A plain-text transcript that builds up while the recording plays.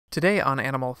Today on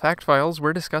Animal Fact Files,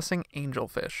 we're discussing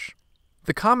angelfish.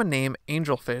 The common name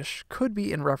angelfish could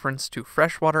be in reference to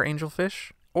freshwater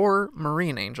angelfish or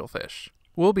marine angelfish.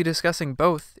 We'll be discussing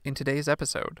both in today's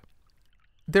episode.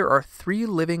 There are 3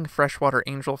 living freshwater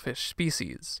angelfish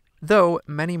species, though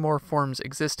many more forms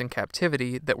exist in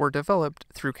captivity that were developed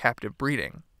through captive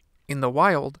breeding. In the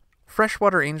wild,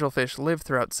 freshwater angelfish live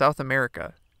throughout South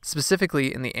America,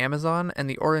 specifically in the Amazon and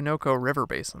the Orinoco River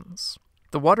basins.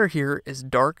 The water here is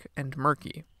dark and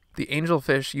murky. The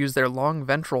angelfish use their long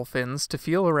ventral fins to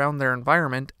feel around their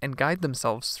environment and guide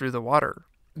themselves through the water.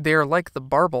 They are like the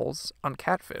barbels on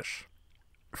catfish.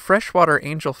 Freshwater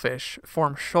angelfish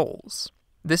form shoals.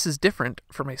 This is different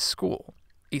from a school.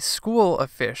 A school of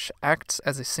fish acts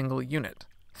as a single unit.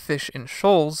 Fish in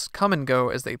shoals come and go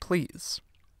as they please.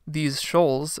 These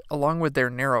shoals, along with their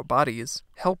narrow bodies,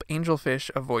 help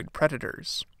angelfish avoid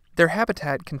predators. Their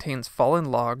habitat contains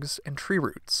fallen logs and tree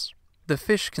roots. The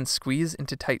fish can squeeze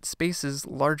into tight spaces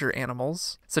larger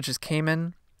animals, such as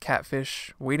caiman,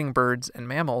 catfish, wading birds, and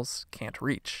mammals, can't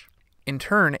reach. In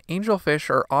turn, angelfish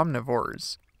are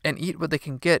omnivores and eat what they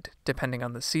can get depending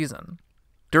on the season.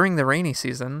 During the rainy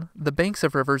season, the banks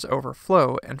of rivers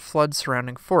overflow and flood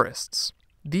surrounding forests.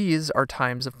 These are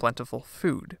times of plentiful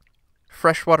food.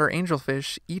 Freshwater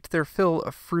angelfish eat their fill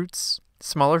of fruits,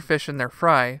 smaller fish in their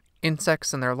fry,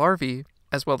 insects and their larvae,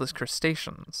 as well as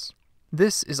crustaceans.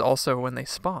 This is also when they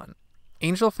spawn.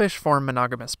 Angelfish form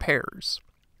monogamous pairs.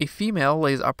 A female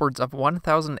lays upwards of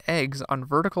 1,000 eggs on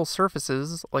vertical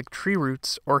surfaces like tree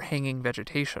roots or hanging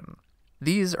vegetation.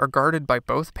 These are guarded by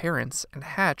both parents and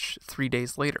hatch 3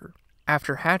 days later.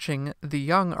 After hatching, the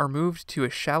young are moved to a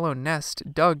shallow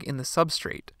nest dug in the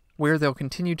substrate, where they'll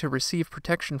continue to receive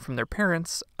protection from their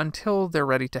parents until they're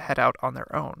ready to head out on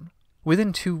their own.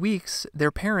 Within 2 weeks, their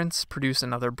parents produce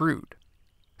another brood.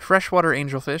 Freshwater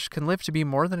angelfish can live to be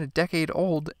more than a decade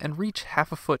old and reach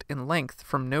half a foot in length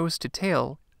from nose to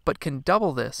tail, but can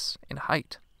double this in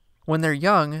height. When they're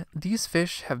young, these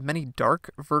fish have many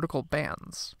dark vertical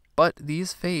bands, but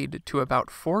these fade to about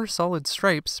 4 solid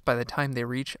stripes by the time they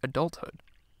reach adulthood.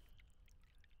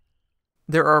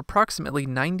 There are approximately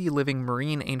 90 living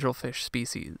marine angelfish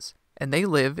species, and they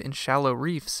live in shallow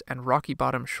reefs and rocky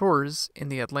bottom shores in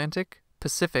the Atlantic,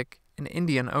 Pacific, and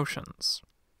Indian Oceans.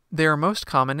 They are most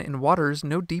common in waters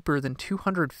no deeper than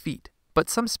 200 feet, but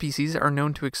some species are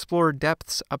known to explore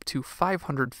depths up to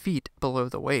 500 feet below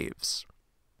the waves.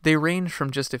 They range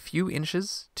from just a few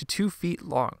inches to 2 feet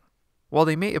long. While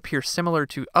they may appear similar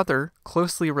to other,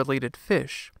 closely related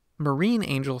fish, marine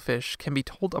angelfish can be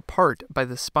told apart by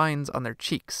the spines on their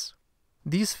cheeks.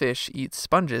 These fish eat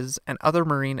sponges and other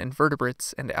marine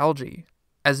invertebrates and algae.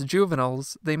 As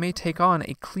juveniles, they may take on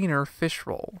a cleaner fish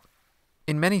role.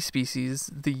 In many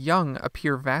species, the young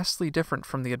appear vastly different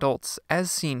from the adults,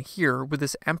 as seen here with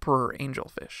this emperor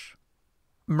angelfish.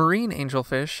 Marine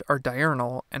angelfish are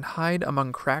diurnal and hide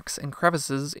among cracks and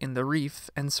crevices in the reef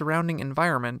and surrounding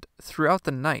environment throughout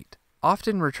the night,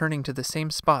 often returning to the same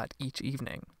spot each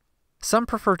evening. Some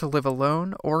prefer to live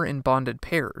alone or in bonded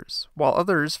pairs, while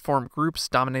others form groups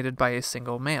dominated by a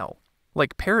single male.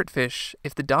 Like parrotfish,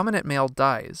 if the dominant male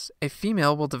dies, a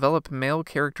female will develop male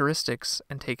characteristics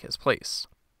and take his place.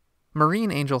 Marine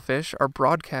angelfish are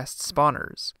broadcast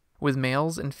spawners, with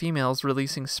males and females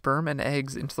releasing sperm and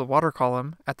eggs into the water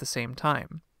column at the same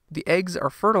time. The eggs are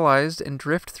fertilized and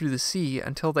drift through the sea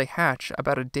until they hatch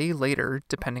about a day later,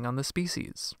 depending on the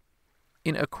species.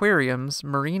 In aquariums,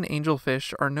 marine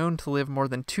angelfish are known to live more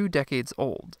than 2 decades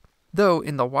old, though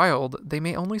in the wild they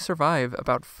may only survive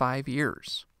about 5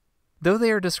 years. Though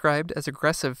they are described as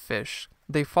aggressive fish,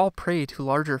 they fall prey to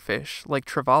larger fish like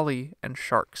trevallies and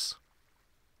sharks.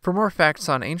 For more facts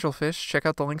on angelfish, check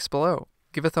out the links below.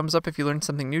 Give a thumbs up if you learned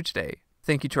something new today.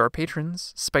 Thank you to our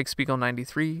patrons,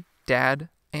 SpikeSpiegel93, Dad,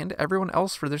 and everyone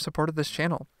else for their support of this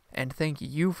channel. And thank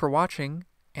you for watching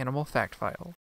Animal Fact File.